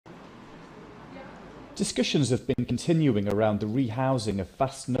Discussions have been continuing around the rehousing of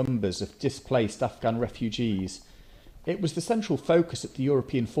vast numbers of displaced Afghan refugees. It was the central focus at the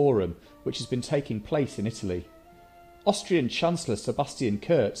European Forum, which has been taking place in Italy. Austrian Chancellor Sebastian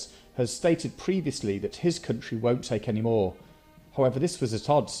Kurz has stated previously that his country won't take any more. However, this was at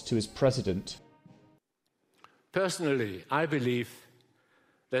odds to his president. Personally, I believe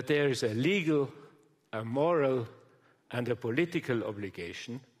that there is a legal, a moral and a political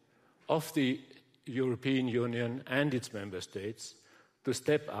obligation of the European Union and its member states to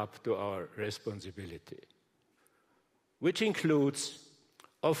step up to our responsibility, which includes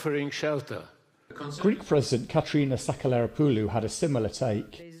offering shelter. Greek President Katerina Sakellaropoulou had a similar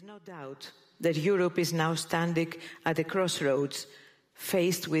take. There is no doubt that Europe is now standing at a crossroads,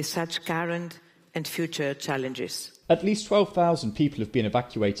 faced with such current and future challenges. At least 12,000 people have been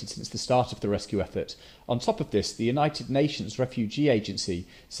evacuated since the start of the rescue effort. On top of this, the United Nations Refugee Agency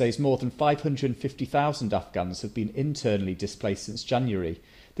says more than 550,000 Afghans have been internally displaced since January.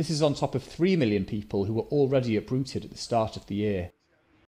 This is on top of 3 million people who were already uprooted at the start of the year.